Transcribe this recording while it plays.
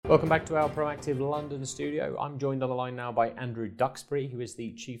Welcome back to our Proactive London studio. I'm joined on the line now by Andrew Duxbury, who is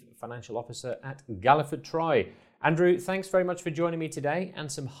the Chief Financial Officer at Galliford Try. Andrew, thanks very much for joining me today,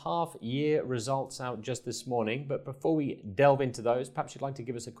 and some half-year results out just this morning. But before we delve into those, perhaps you'd like to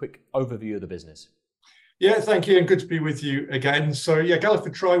give us a quick overview of the business. Yeah, thank you, and good to be with you again. So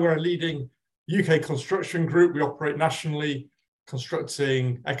Galliford Try, we're a leading UK construction group. We operate nationally,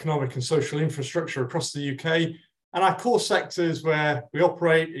 constructing economic and social infrastructure across the UK. And our core sectors where we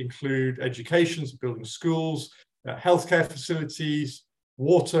operate include education, so building schools, healthcare facilities,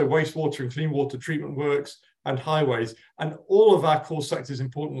 water, wastewater and clean water treatment works, and highways. And all of our core sectors,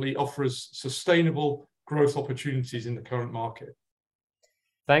 importantly, offer us sustainable growth opportunities in the current market.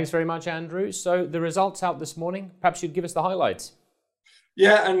 Thanks very much, Andrew. So the results out this morning, perhaps you'd give us the highlights.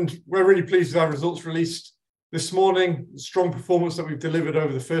 Yeah, and we're really pleased with our results released this morning. Strong performance that we've delivered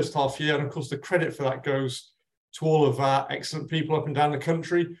over the first half year. And of course, the credit for that goes to all of our excellent people up and down the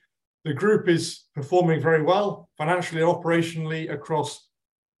country. The group is performing very well, financially and operationally, across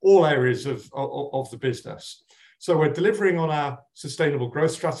all areas of the business. So we're delivering on our sustainable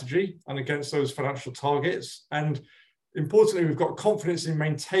growth strategy and against those financial targets. And importantly, we've got confidence in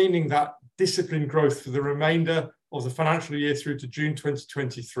maintaining that disciplined growth for the remainder of the financial year through to June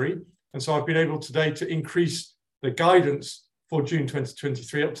 2023. And so I've been able today to increase the guidance for June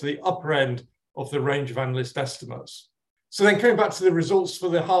 2023 up to the upper end of the range of analyst estimates. So then coming back to the results for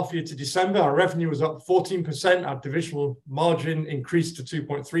the half year to December, our revenue was up 14%, our divisional margin increased to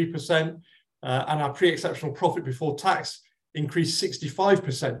 2.3%, and our pre-exceptional profit before tax increased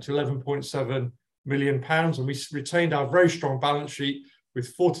 65% to £11.7 million. And we retained our very strong balance sheet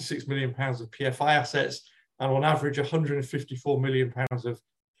with £46 million of PFI assets and on average £154 million of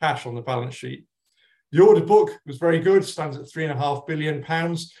cash on the balance sheet. The order book was very good, stands at £3.5 billion,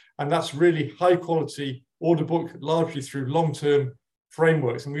 and that's really high quality order book, largely through long-term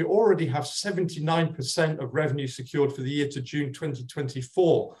frameworks. And we already have 79% of revenue secured for the year to June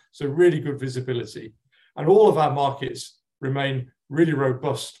 2024. So really good visibility. And all of our markets remain really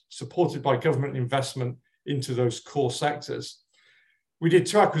robust, supported by government investment into those core sectors. We did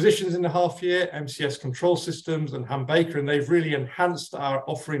 2 acquisitions in the half year, MCS Control Systems and Ham Baker, and they've really enhanced our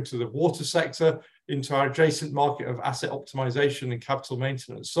offering to the water sector into our adjacent market of asset optimization and capital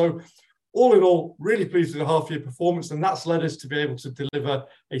maintenance. So all in all, really pleased with the half year performance, and that's led us to be able to deliver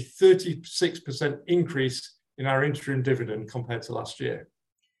a 36% increase in our interim dividend compared to last year.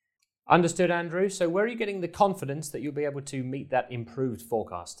 Understood, Andrew. So where are you getting the confidence that you'll be able to meet that improved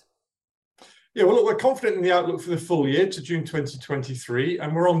forecast? Yeah, well, look, we're confident in the outlook for the full year to June 2023,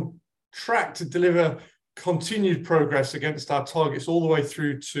 and we're on track to deliver continued progress against our targets all the way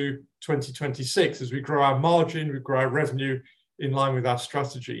through to 2026 as we grow our margin, we grow our revenue in line with our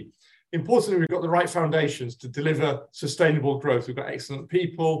strategy. Importantly, we've got the right foundations to deliver sustainable growth. We've got excellent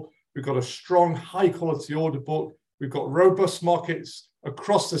people, we've got a strong, high-quality order book, we've got robust markets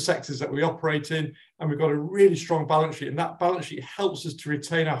across the sectors that we operate in, and we've got a really strong balance sheet, and that balance sheet helps us to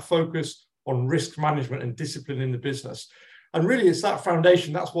retain our focus on risk management and discipline in the business. And really, it's that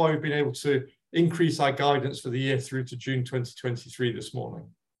foundation, that's why we've been able to increase our guidance for the year through to June 2023 this morning.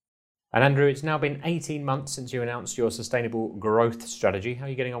 And Andrew, it's now been 18 months since you announced your sustainable growth strategy. How are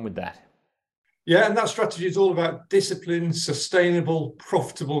you getting on with that? Yeah, and that strategy is all about disciplined, sustainable,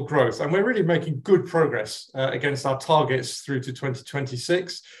 profitable growth. And we're really making good progress against our targets through to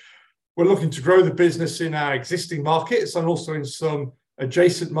 2026. We're looking to grow the business in our existing markets and also in some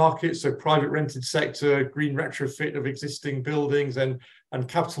adjacent markets, so private rented sector, green retrofit of existing buildings and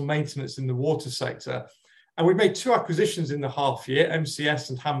capital maintenance in the water sector. And we made 2 acquisitions in the half year,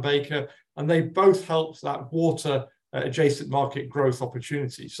 MCS and Ham Baker, and they both helped that water adjacent market growth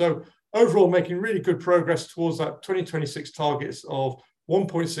opportunity. So overall, making really good progress towards that 2026 targets of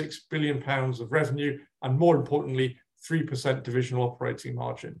 £1.6 billion of revenue and, more importantly, 3% divisional operating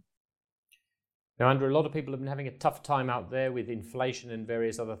margin. Now, Andrew, a lot of people have been having a tough time out there with inflation and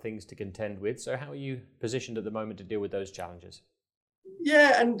various other things to contend with. So how are you positioned at the moment to deal with those challenges?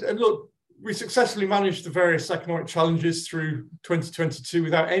 Yeah, and look, we successfully managed the various economic challenges through 2022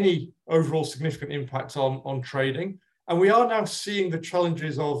 without any overall significant impact on trading. And we are now seeing the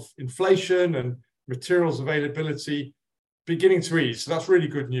challenges of inflation and materials availability beginning to ease. So that's really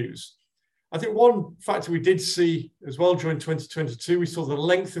good news. I think one factor we did see as well during 2022, we saw the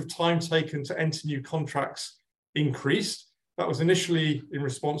length of time taken to enter new contracts increased. That was initially in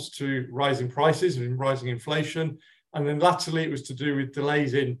response to rising prices and rising inflation. And then latterly, it was to do with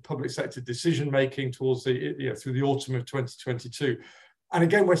delays in public sector decision-making towards through the autumn of 2022. And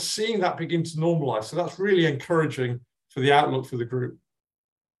again, we're seeing that begin to normalise. So that's really encouraging for the outlook for the group.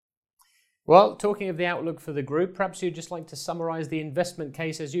 Well, talking of the outlook for the group, perhaps you'd just like to summarise the investment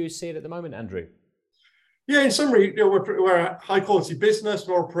case as you see it at the moment, Andrew. Yeah, in summary, we're a high-quality business.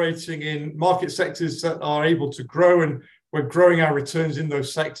 We're operating in market sectors that are able to grow, and we're growing our returns in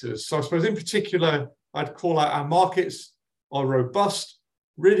those sectors. So I suppose in particular, I'd call out our markets are robust,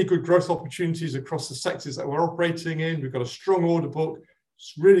 really good growth opportunities across the sectors that we're operating in. We've got a strong order book,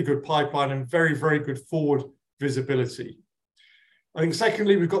 really good pipeline, and very, very good forward visibility. I think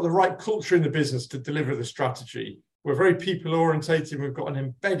secondly, we've got the right culture in the business to deliver the strategy. We're very people orientated. We've got an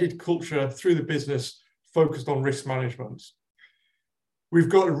embedded culture through the business focused on risk management. We've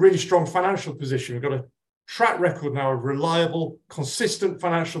got a really strong financial position. We've got a track record now of reliable, consistent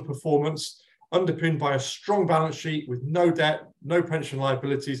financial performance underpinned by a strong balance sheet with no debt, no pension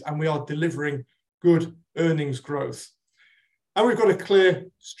liabilities, and we are delivering good earnings growth. And we've got a clear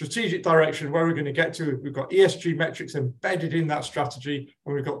strategic direction where we're going to get to. We've got ESG metrics embedded in that strategy,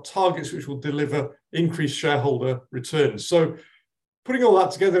 and we've got targets which will deliver increased shareholder returns. So putting all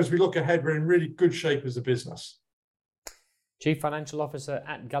that together as we look ahead, we're in really good shape as a business. Chief Financial Officer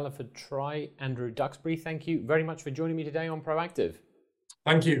at Galliford Try, Andrew Duxbury, thank you very much for joining me today on Proactive.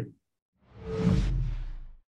 Thank you.